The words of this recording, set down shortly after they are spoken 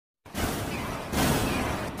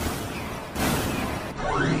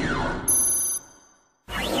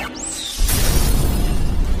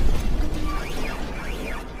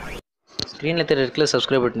ஸ்க்ரீனில் தெரிய இருக்கிற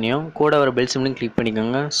சப்ஸ்கிரைப் பட்டனையும் கூட வர பெல் சிம்லையும் கிளிக்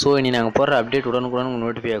பண்ணிக்கோங்க. ஸோ இனி நாங்கள் போடுற அப்டேட் உடனுக்குடன் உங்களுக்கு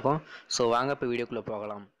நோட்டிஃபை ஆகும். ஸோ வாங்க இப்போ வீடியோக்குள்ளே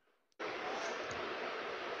போகலாம்.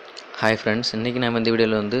 ஹாய் ஃப்ரெண்ட்ஸ், இன்றைக்கி நம்ம இந்த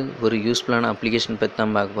வீடியோவில் ஒரு யூஸ்ஃபுல்லான அப்ளிகேஷன் பற்றி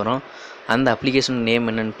தான் பார்க்க போகிறோம். அந்த அப்ளிகேஷன் நேம்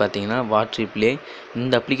என்னென்னு பார்த்தீங்கன்னா வாட்ரிப்ளே.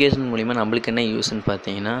 இந்த அப்ளிகேஷன் மூலிமா நம்மளுக்கு என்ன யூஸ்ன்னு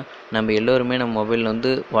பார்த்தீங்கன்னா, நம்ம எல்லோருமே நம்ம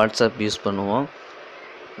மொபைலில் வாட்ஸ்அப் யூஸ் பண்ணுவோம்.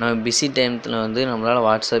 நம்ம பிஸி டைமத்தில் நம்மளால்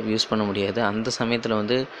வாட்ஸ்அப் யூஸ் பண்ண முடியாது. அந்த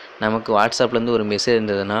சமயத்தில் நமக்கு வாட்ஸ்அப்லேருந்து ஒரு மெசேஜ்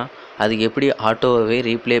இருந்ததுன்னா அதுக்கு எப்படி ஆட்டோவாகவே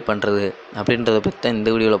ரீப்ளே பண்ணுறது அப்படின்றத பற்றி தான் இந்த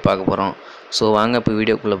வீடியோவில் பார்க்க போகிறோம். ஸோ வாங்க இப்போ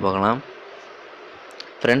வீடியோக்குள்ளே போகலாம்.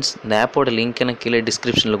 ஃப்ரெண்ட்ஸ், இந்த ஆப்போட லிங்க்கை நான் கீழே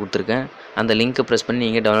டிஸ்கிரிப்ஷனில் கொடுத்துருக்கேன். அந்த லிங்க்கை ப்ரெஸ் பண்ணி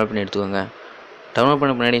நீங்கள் டவுன்லோட் பண்ணி எடுத்துக்கோங்க. டவுன்லோட்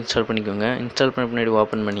பண்ண பின்னாடி இன்ஸ்டால் பண்ணிக்கோங்க. இன்ஸ்டால் பண்ண பின்னாடி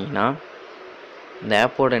ஓப்பன் பண்ணிங்கன்னா இந்த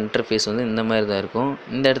ஆப்போட இன்டர்ஃபேஸ் இந்த மாதிரி தான் இருக்கும்.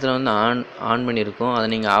 இந்த இடத்துல ஆன் பண்ணியிருக்கும். அதை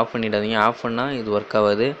நீங்கள் ஆஃப் பண்ணிடாதீங்க. ஆஃப் பண்ணால் இது ஒர்க்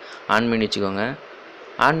ஆகாது. ஆன் பண்ணி வச்சுக்கோங்க.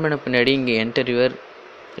 ஆன் பண்ண பின்னாடி இங்கே என்டர் யுவர்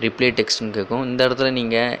ரிப்ளே டெக்ஸ்ட்னு கேட்கும். இந்த இடத்துல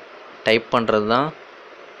நீங்கள் டைப் பண்ணுறது தான்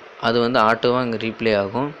அது ஆட்டோவாக இங்கே ரீப்ளே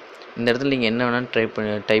ஆகும். இந்த இடத்துல நீங்கள் என்ன வேணாலும்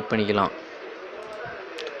டைப் பண்ணிக்கலாம்.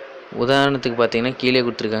 உதாரணத்துக்கு பார்த்தீங்கன்னா கீழே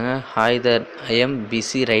கொடுத்துருக்காங்க, hi Dhar, I am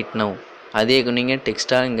busy right now. அதே நீங்கள்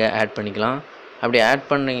டெக்ஸ்ட்டாக இங்கே ஆட் பண்ணிக்கலாம். அப்படி ஆட்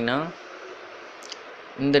பண்ணிங்கன்னா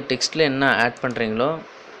இந்த டெக்ஸ்ட்டில் என்ன ஆட் பண்ணுறீங்களோ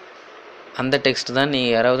அந்த டெக்ஸ்ட் தான்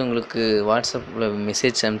நீங்கள் யாராவது உங்களுக்கு வாட்ஸ்அப்பில்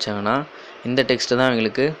மெசேஜ் அனுப்பிச்சாங்கன்னா இந்த டெக்ஸ்ட்டு தான்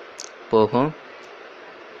அவங்களுக்கு போகும்.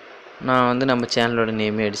 நான் நம்ம சேனலோட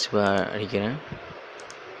நேமே அடிக்கிறேன்.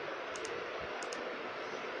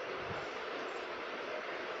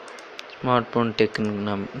 ஸ்மார்ட் ஃபோன் டெக்குன்னு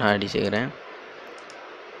நான் அடிச்சுக்கிறேன்.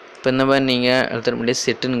 இப்போ இந்த மாதிரி நீங்கள் அழுத்த முடியாது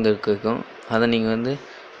செட்டுன்னு இருக்கும். அதை நீங்கள்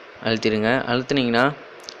அழுத்திடுங்க. அழுத்தினீங்கன்னா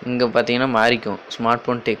இங்கே பார்த்தீங்கன்னா மாறிக்கும். ஸ்மார்ட்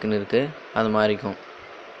ஃபோன் டெக்குன்னு இருக்குது, அது மாறிக்கும்.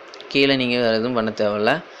 கீழே நீங்கள் வேறு எதுவும் பண்ண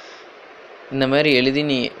தேவையில்ல. இந்த மாதிரி எழுதி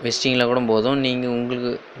வச்சிட்டிங்களா கூட போதும். நீங்கள்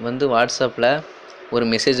உங்களுக்கு வாட்ஸ்அப்பில் ஒரு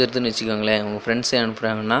மெசேஜ் வருதுன்னு வச்சுக்கோங்களேன், உங்கள் ஃப்ரெண்ட்ஸே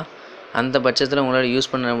அனுப்புகிறாங்கன்னா அந்த பட்சத்தில் உங்களால்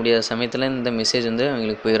யூஸ் பண்ண முடியாத சமயத்தில் இந்த மெசேஜ்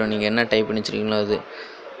அவங்களுக்கு போயிடும். நீங்கள் என்ன டைப் பண்ணி வச்சுருக்கீங்களோ அது.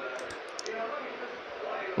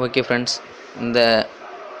 ஓகே ஃப்ரெண்ட்ஸ், இந்த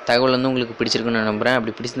தகவல் உங்களுக்கு பிடிச்சிருக்குன்னு நான் நம்புகிறேன்.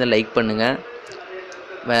 அப்படி பிடிச்சிருந்தால் லைக் பண்ணுங்கள்.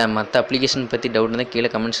 மற்ற அப்ளிகேஷன் பற்றி டவுட் இருந்தால் கீழே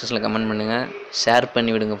கமெண்ட் செக்ஷனில் கமெண்ட் பண்ணுங்கள். ஷேர்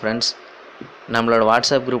பண்ணி விடுங்க ஃப்ரெண்ட்ஸ். நம்மளோட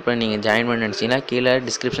வாட்ஸ்அப் குரூப்பில் நீங்கள் ஜாயின் பண்ண நினச்சிங்கன்னா கீழே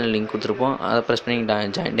டிஸ்கிரிப்ஷனில் லிங்க் கொடுத்துருப்போம். அதை ப்ரெஸ் பண்ணி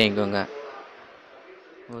ஜாயின் பண்ணிக்கோங்க.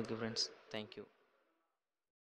 Okay friends, thank you.